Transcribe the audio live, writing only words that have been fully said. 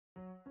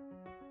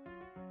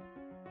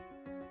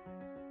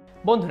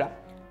বন্ধুরা,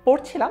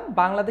 পড়ছিলাম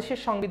বাংলাদেশের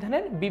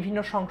সংবিধানের বিভিন্ন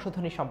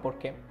সংশোধনী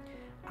সম্পর্কে।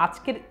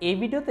 আজকের এই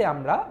ভিডিওতে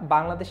আমরা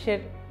বাংলাদেশের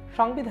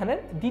সংবিধানের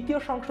দ্বিতীয়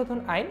সংশোধন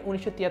আইন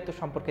 1973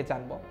 সম্পর্কে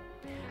জানব।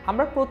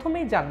 আমরা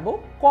প্রথমেই জানব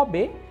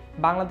কবে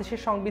বাংলাদেশের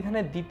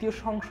সংবিধানের দ্বিতীয়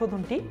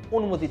সংশোধনটি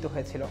অনুমোদিত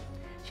হয়েছিল।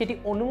 সেটি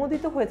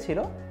অনুমোদিত হয়েছিল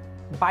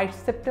 22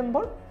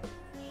 সেপ্টেম্বর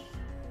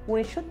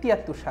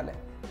 1973 সালে।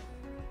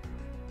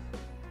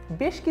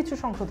 বেশ কিছু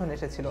সংশোধন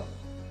এসেছিল,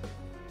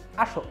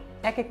 আসো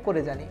এক এক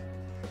করে জানি।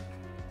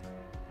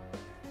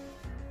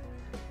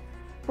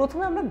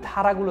 প্রথমে আমরা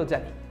ধারাগুলো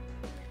জানি।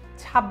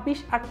 26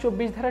 আর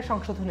 24 ধারায়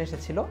সংশোধন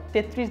এসেছিল,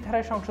 33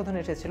 ধারায় সংশোধন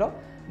এসেছিল,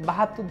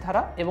 72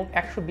 ধারা এবং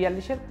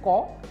 142-এর ক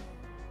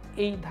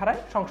এই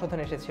ধারায় সংশোধন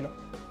এসেছিল।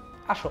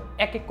 আসো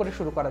এক এক করে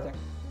শুরু করা যাক।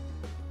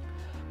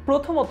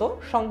 প্রথমত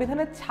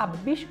সংবিধানের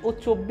 26 ও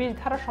 24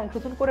 ধারা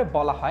সংশোধন করে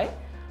বলা হয়,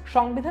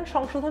 সংবিধান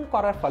সংশোধন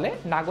করার ফলে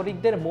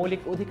নাগরিকদের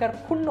মৌলিক অধিকার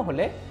ক্ষুণ্ণ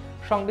হলে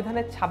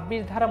সংবিধানের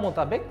 26 ধারা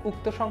মোতাবেক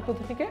উক্ত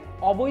সংশোধনীকে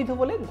অবৈধ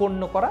বলে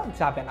গণ্য করা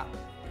যাবে না।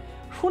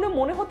 শুনে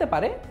মনে হতে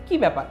পারে কি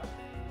ব্যাপার,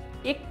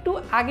 একটু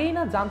আগেই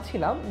না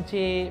জানছিলাম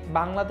যে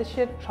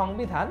বাংলাদেশের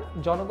সংবিধান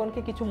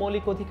জনগণকে কিছু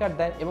মৌলিক অধিকার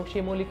দেয় এবং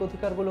সেই মৌলিক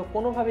অধিকারগুলো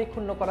কোনোভাবেই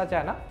ক্ষুণ্ণ করা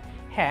যায় না।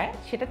 হ্যাঁ,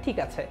 সেটা ঠিক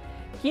আছে,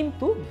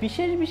 কিন্তু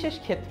বিশেষ বিশেষ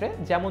ক্ষেত্রে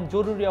যেমন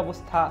জরুরি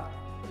অবস্থা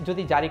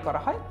যদি জারি করা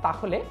হয়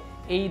তাহলে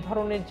এই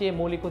ধরনের যে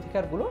মৌলিক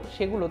অধিকারগুলো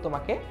সেগুলো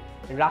তোমাকে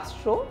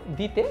রাষ্ট্র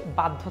দিতে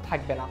বাধ্য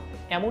থাকবে না।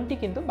 এমনটি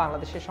কিন্তু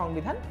বাংলাদেশের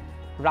সংবিধান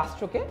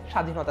রাষ্ট্রকে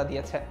স্বাধীনতা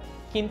দিয়েছে,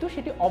 কিন্তু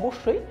সেটি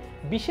অবশ্যই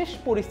বিশেষ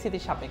পরিস্থিতি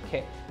সাপেক্ষে।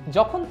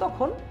 যখন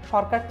তখন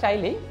সরকার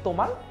চাইলেই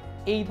তোমার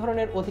এই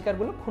ধরনের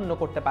অধিকারগুলো ক্ষুণ্ণ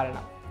করতে পারে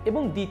না।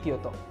 এবং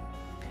দ্বিতীয়ত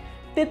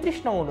 33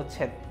 নং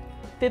অনুচ্ছেদ।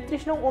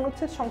 33 নং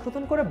অনুচ্ছেদ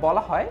সংশোধন করে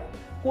বলা হয়,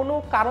 কোনো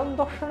কারণ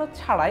দর্শানো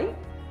ছাড়াই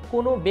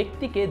কোনো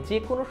ব্যক্তিকে যে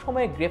কোনো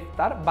সময়ে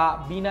গ্রেফতার বা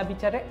বিনা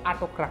বিচারে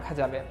আটক রাখা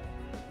যাবে।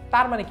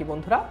 তার মানে কি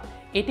বন্ধুরা,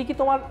 এটি কি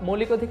তোমার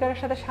মৌলিক অধিকারের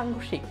সাথে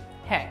সাংঘর্ষিক?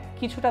 হ্যাঁ,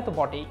 কিছুটা তো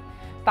বটেই।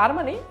 তার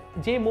মানে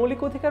যে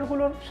মৌলিক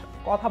অধিকারগুলোর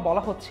কথা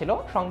বলা হচ্ছিল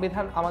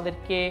সংবিধান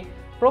আমাদেরকে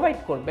প্রোভাইড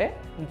করবে,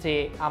 যে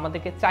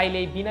আমাদেরকে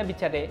চাইলেই বিনা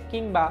বিচারে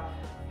কিংবা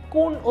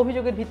কোন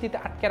অভিযোগের ভিত্তিতে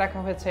আটকে রাখা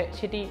হয়েছে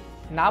সেটি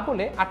না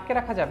বলে আটকে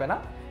রাখা যাবে না,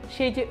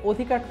 সেই যে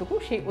অধিকারটুকু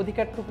সেই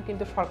অধিকারটুকু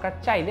কিন্তু সরকার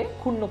চাইলে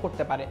ক্ষুণ্ণ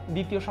করতে পারে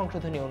দ্বিতীয়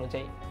সংশোধনী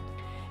অনুযায়ী।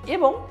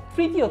 এবং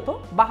তৃতীয়ত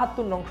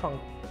 72 নং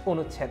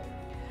অনুচ্ছেদ।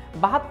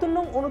 72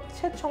 নং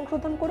অনুচ্ছেদ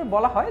সংশোধন করে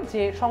বলা হয়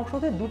যে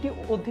সংসদের দুটি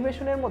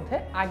অধিবেশনের মধ্যে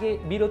আগে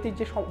বিরতির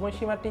যে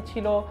সময়সীমাটি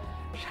ছিল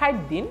 60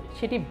 দিন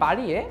সেটি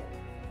বাড়িয়ে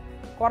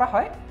করা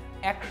হয়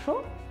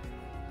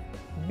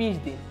 120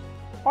 দিন,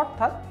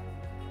 অর্থাৎ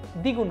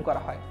দ্বিগুণ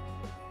করা হয়।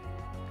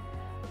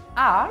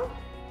 আর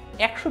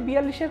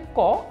 142-এর ক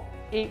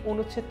এই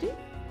অনুচ্ছেদটি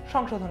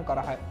সংশোধন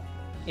করা হয়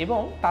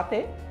এবং তাতে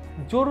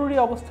জরুরি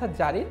অবস্থা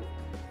জারির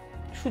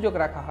সুযোগ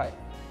রাখা হয়।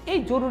 এই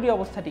জরুরি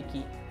অবস্থাটি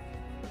কি?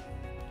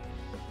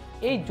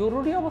 এই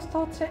জরুরি অবস্থা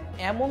হচ্ছে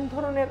এমন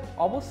ধরনের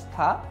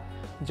অবস্থা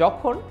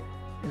যখন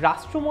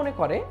রাষ্ট্র মনে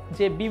করে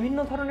যে বিভিন্ন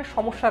ধরনের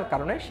সমস্যার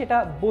কারণে, সেটা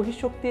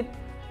বহিঃশক্তির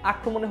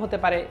আক্রমণে হতে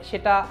পারে,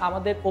 সেটা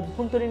আমাদের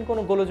অভ্যন্তরীণ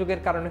কোনো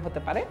গোলযোগের কারণে হতে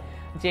পারে,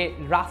 যে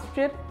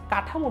রাষ্ট্রের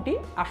কাঠামোটি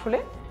আসলে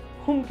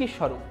হুমকির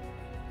স্বরূপ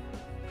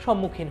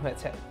সম্মুখীন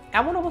হয়েছে।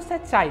 এমন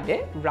অবস্থায় চাইলে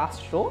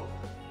রাষ্ট্র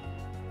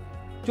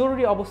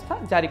জরুরি অবস্থা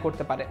জারি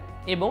করতে পারে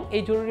এবং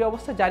এই জরুরি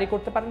অবস্থা জারি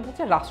করতে পারেন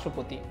হচ্ছে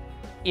রাষ্ট্রপতি।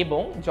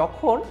 এবং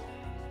যখন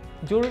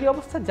জরুরি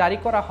অবস্থা জারি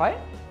করা হয়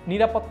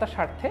নিরাপত্তার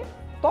স্বার্থে,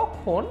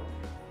 তখন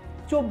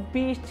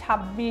 24,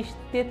 26,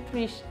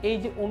 33 এই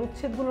যে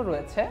অনুচ্ছেদগুলো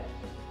রয়েছে,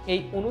 এই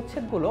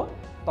অনুচ্ছেদগুলো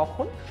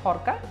তখন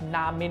সরকার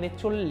না মেনে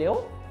চললেও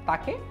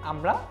তাকে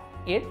আমরা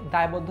এর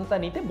দায়বদ্ধতা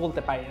নিতে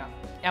বলতে পারি না।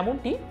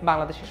 এমনটি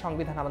বাংলাদেশের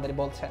সংবিধান আমাদের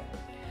বলছে।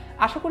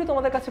 আশা করি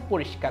তোমাদের কাছে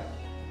পরিষ্কার।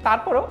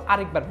 তারপরেও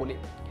আরেকবার বলি,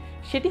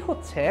 সেটি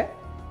হচ্ছে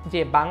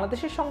যে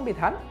বাংলাদেশের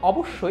সংবিধান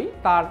অবশ্যই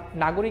তার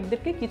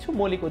নাগরিকদেরকে কিছু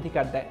মৌলিক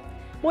অধিকার দেয়।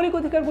 মৌলিক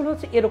অধিকারগুলো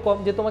হচ্ছে এরকম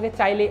যে তোমাকে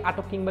চাইলেই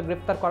আটক কিংবা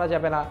গ্রেফতার করা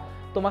যাবে না,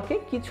 তোমাকে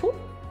কিছু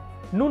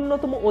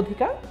ন্যূনতম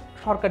অধিকার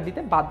সরকার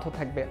দিতে বাধ্য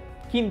থাকবে।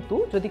 কিন্তু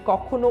যদি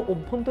কখনো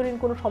অভ্যন্তরীণ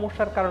কোনো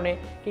সমস্যার কারণে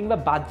কিংবা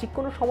বাহ্যিক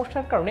কোনো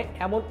সমস্যার কারণে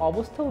এমন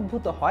অবস্থা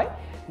উদ্ভূত হয়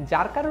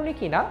যার কারণে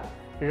কিনা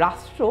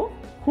রাষ্ট্র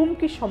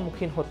হুমকির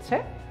সম্মুখীন হচ্ছে,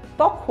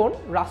 তখন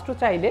রাষ্ট্র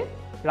চাইলে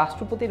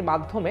রাষ্ট্রপতির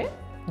মাধ্যমে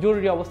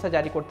জরুরি অবস্থা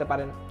জারি করতে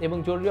পারেন এবং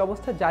জরুরি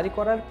অবস্থা জারি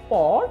করার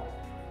পর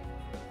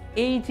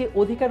এই যে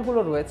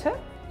অধিকারগুলো রয়েছে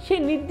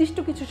সেই নির্দিষ্ট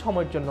কিছু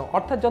সময়ের জন্য,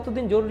 অর্থাৎ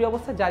যতদিন জরুরি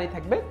অবস্থা জারি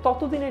থাকবে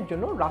ততদিনের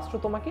জন্য রাষ্ট্র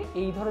তোমাকে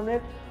এই ধরনের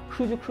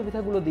সুযোগ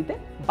সুবিধাগুলো দিতে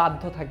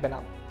বাধ্য থাকবে না।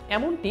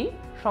 এমনটি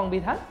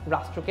সংবিধান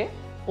রাষ্ট্রকে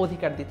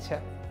অধিকার দিচ্ছে।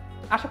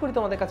 আশা করি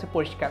তোমাদের কাছে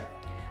পরিষ্কার।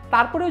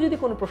 তারপরেও যদি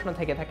কোনো প্রশ্ন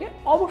থেকে থাকে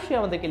অবশ্যই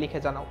আমাদেরকে লিখে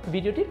জানাও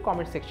ভিডিওটির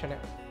কমেন্ট সেকশনে।